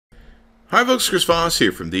Hi folks, Chris Voss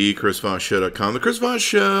here from the ChrisVossShow.com, the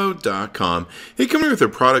ChrisVossShow.com. Hey, coming with a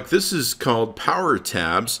product. This is called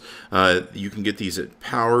Powrtabs. You can get these at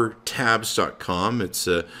Powrtabs.com. It's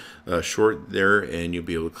short there, and you'll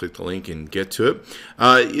be able to click the link and get to it.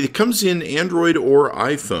 It comes in Android or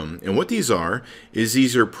iPhone, and what these are is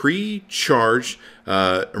these are pre-charged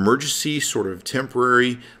emergency sort of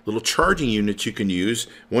temporary little charging units you can use.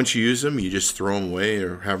 Once you use them, you just throw them away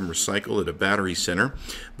or have them recycled at a battery center.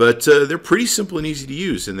 But they're pretty simple and easy to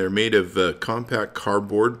use, and they're made of compact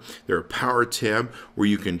cardboard. They're a power tab where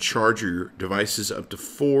you can charge your devices up to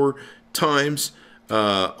 4 times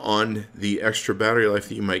on the extra battery life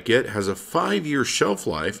that you might get. It has a 5-year shelf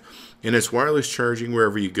life, and it's wireless charging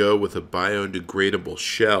wherever you go with a biodegradable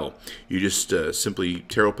shell. You just simply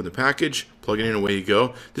tear open the package, plug it in, away you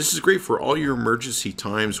go. This is great for all your emergency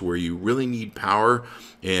times where you really need power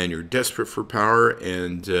and you're desperate for power,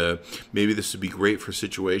 and maybe this would be great for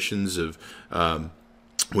situations of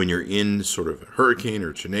when you're in sort of a hurricane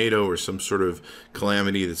or tornado or some sort of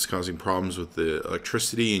calamity that's causing problems with the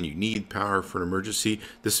electricity and you need power for an emergency.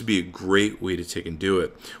 This would be a great way to take and do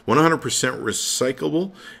it. 100%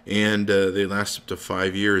 recyclable, and they last up to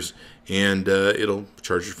 5 years, and it'll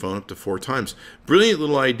charge your phone up to 4 times. Brilliant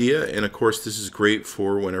little idea, and of course this is great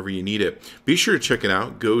for whenever you need it. Be sure to check it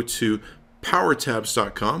out. Go to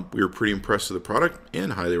Powrtabs.com. We were pretty impressed with the product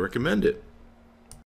and highly recommend it.